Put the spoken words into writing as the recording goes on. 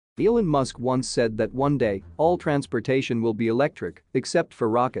Elon Musk once said that one day, all transportation will be electric, except for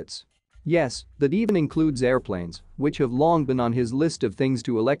rockets. Yes, that even includes airplanes, which have long been on his list of things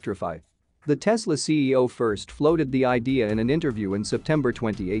to electrify. The Tesla CEO first floated the idea in an interview in September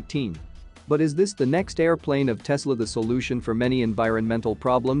 2018. But is this the next airplane of Tesla the solution for many environmental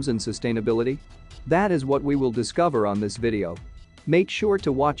problems and sustainability? That is what we will discover on this video. Make sure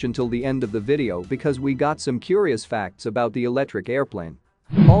to watch until the end of the video because we got some curious facts about the electric airplane.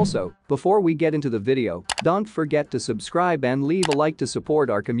 Also, before we get into the video, don't forget to subscribe and leave a like to support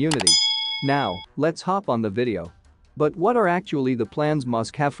our community. Now, let's hop on the video. But what are actually the plans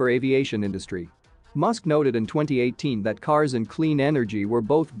Musk have for aviation industry? Musk noted in 2018 that cars and clean energy were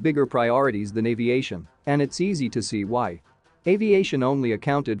both bigger priorities than aviation, and it's easy to see why. Aviation only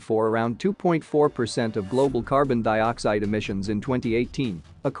accounted for around 2.4% of global carbon dioxide emissions in 2018,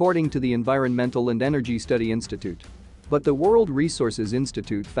 according to the Environmental and Energy Study Institute. But the World Resources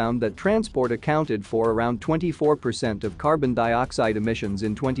Institute found that transport accounted for around 24% of carbon dioxide emissions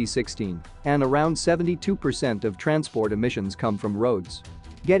in 2016, and around 72% of transport emissions come from roads.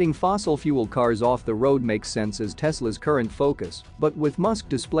 Getting fossil fuel cars off the road makes sense as Tesla's current focus, but with Musk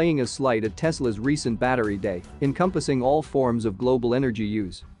displaying a slide at Tesla's recent Battery Day, encompassing all forms of global energy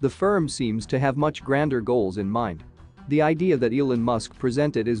use, the firm seems to have much grander goals in mind. The idea that Elon Musk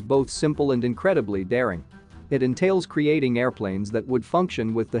presented is both simple and incredibly daring. It entails creating airplanes that would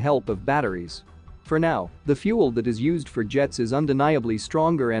function with the help of batteries. For now, the fuel that is used for jets is undeniably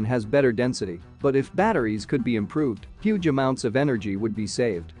stronger and has better density, but if batteries could be improved, huge amounts of energy would be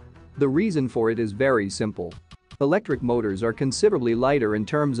saved. The reason for it is very simple. Electric motors are considerably lighter in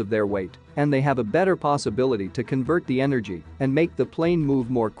terms of their weight, and they have a better possibility to convert the energy and make the plane move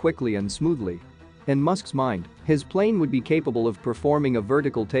more quickly and smoothly. In Musk's mind, his plane would be capable of performing a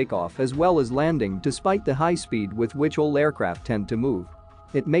vertical takeoff as well as landing despite the high speed with which all aircraft tend to move.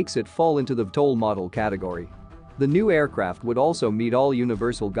 It makes it fall into the VTOL model category. The new aircraft would also meet all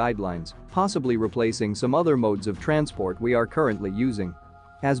universal guidelines, possibly replacing some other modes of transport we are currently using.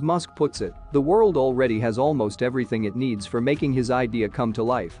 As Musk puts it, the world already has almost everything it needs for making his idea come to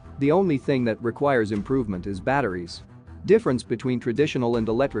life. The only thing that requires improvement is batteries. Difference between traditional and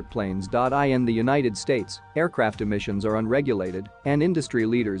electric planes. In the United States, aircraft emissions are unregulated, and industry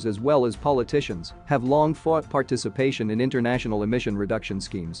leaders as well as politicians have long fought participation in international emission reduction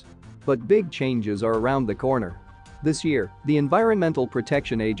schemes. But big changes are around the corner. This year, the Environmental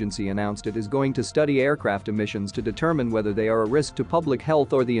Protection Agency announced it is going to study aircraft emissions to determine whether they are a risk to public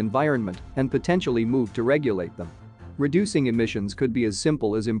health or the environment and potentially move to regulate them. Reducing emissions could be as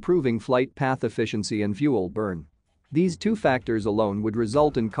simple as improving flight path efficiency and fuel burn. These two factors alone would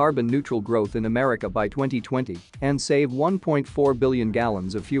result in carbon-neutral growth in America by 2020 and save 1.4 billion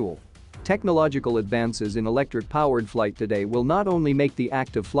gallons of fuel. Technological advances in electric-powered flight today will not only make the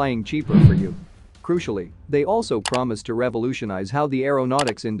act of flying cheaper for you. Crucially, they also promise to revolutionize how the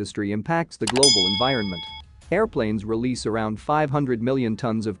aeronautics industry impacts the global environment. Airplanes release around 500 million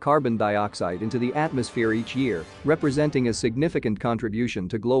tons of carbon dioxide into the atmosphere each year, representing a significant contribution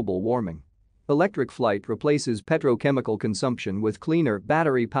to global warming. Electric flight replaces petrochemical consumption with cleaner,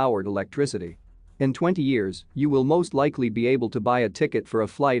 battery-powered electricity. In 20 years, you will most likely be able to buy a ticket for a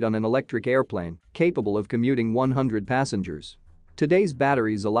flight on an electric airplane capable of commuting 100 passengers. Today's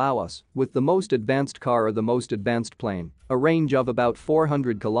batteries allow us, with the most advanced car or the most advanced plane, a range of about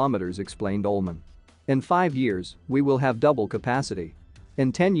 400 kilometers, explained Ullman. In 5 years, we will have double capacity.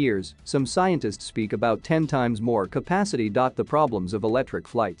 In 10 years, some scientists speak about 10 times more capacity. The problems of electric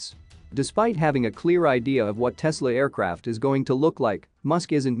flights. Despite having a clear idea of what Tesla aircraft is going to look like,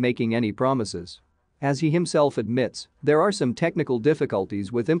 Musk isn't making any promises. As he himself admits, there are some technical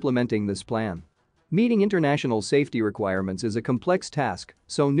difficulties with implementing this plan. Meeting international safety requirements is a complex task,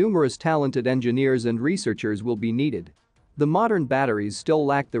 so numerous talented engineers and researchers will be needed. The modern batteries still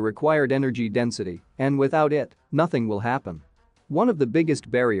lack the required energy density, and without it, nothing will happen. One of the biggest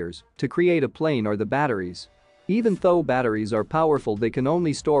barriers to create a plane are the batteries. Even though batteries are powerful, they can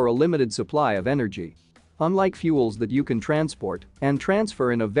only store a limited supply of energy. Unlike fuels that you can transport and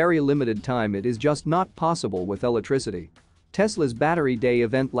transfer in a very limited time, it is just not possible with electricity. Tesla's Battery Day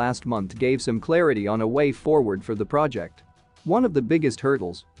event last month gave some clarity on a way forward for the project. One of the biggest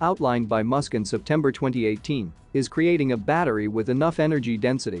hurdles, outlined by Musk in September 2018, is creating a battery with enough energy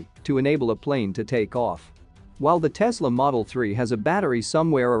density to enable a plane to take off. While the Tesla Model 3 has a battery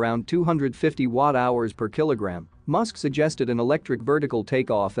somewhere around 250 watt-hours per kilogram, Musk suggested an electric vertical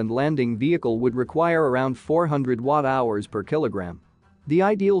takeoff and landing vehicle would require around 400 watt-hours per kilogram. The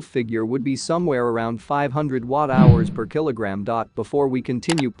ideal figure would be somewhere around 500 watt-hours per kilogram. Before we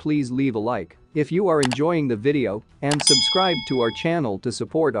continue, please leave a like If you are enjoying the video, and subscribe to our channel to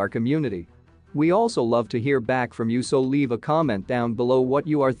support our community. We also love to hear back from you, so leave a comment down below what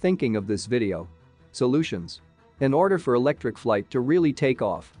you are thinking of this video. Solutions. In order for electric flight to really take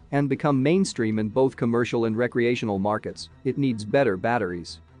off and become mainstream in both commercial and recreational markets, it needs better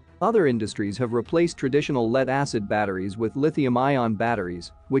batteries. Other industries have replaced traditional lead-acid batteries with lithium-ion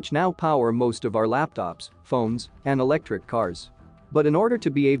batteries, which now power most of our laptops, phones, and electric cars. But in order to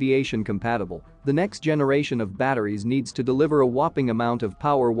be aviation compatible, the next generation of batteries needs to deliver a whopping amount of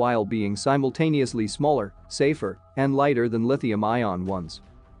power while being simultaneously smaller, safer, and lighter than lithium-ion ones.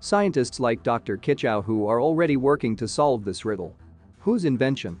 Scientists like Dr. Kichao Hu are already working to solve this riddle. Hu's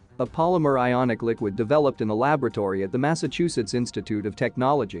invention, a polymer ionic liquid developed in a laboratory at the Massachusetts Institute of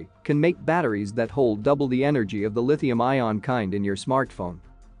Technology, can make batteries that hold double the energy of the lithium-ion kind in your smartphone.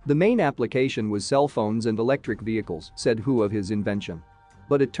 The main application was cell phones and electric vehicles, said Hu of his invention.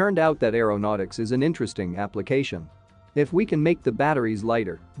 But it turned out that aeronautics is an interesting application. If we can make the batteries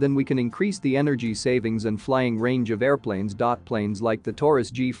lighter, then we can increase the energy savings and flying range of airplanes. Planes like the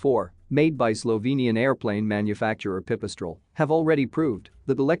Taurus G4, made by Slovenian airplane manufacturer Pipistrel, have already proved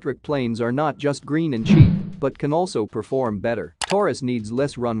that electric planes are not just green and cheap, but can also perform better. Taurus needs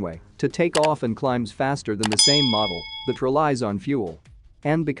less runway to take off and climbs faster than the same model that relies on fuel.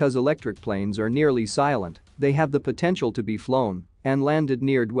 And because electric planes are nearly silent, they have the potential to be flown and landed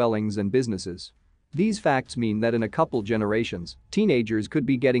near dwellings and businesses. These facts mean that in a couple generations, teenagers could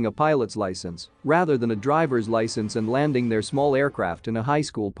be getting a pilot's license rather than a driver's license and landing their small aircraft in a high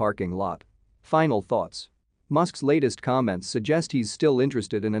school parking lot. Final thoughts. Musk's latest comments suggest he's still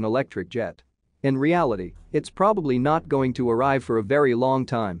interested in an electric jet. In reality, it's probably not going to arrive for a very long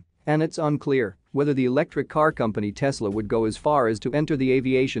time, and it's unclear whether the electric car company Tesla would go as far as to enter the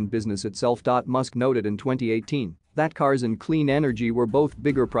aviation business itself. Musk noted in 2018 that cars and clean energy were both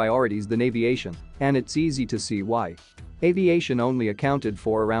bigger priorities than aviation, and it's easy to see why. Aviation only accounted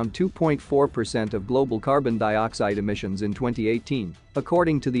for around 2.4% of global carbon dioxide emissions in 2018,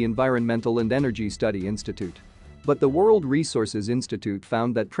 according to the Environmental and Energy Study Institute. But the World Resources Institute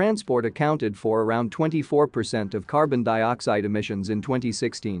found that transport accounted for around 24% of carbon dioxide emissions in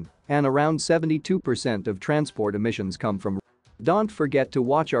 2016, and around 72% of transport emissions come from. Don't forget to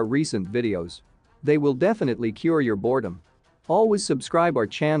watch our recent videos. They will definitely cure your boredom. Always subscribe our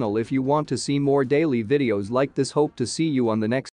channel if you want to see more daily videos like this. Hope to see you on the next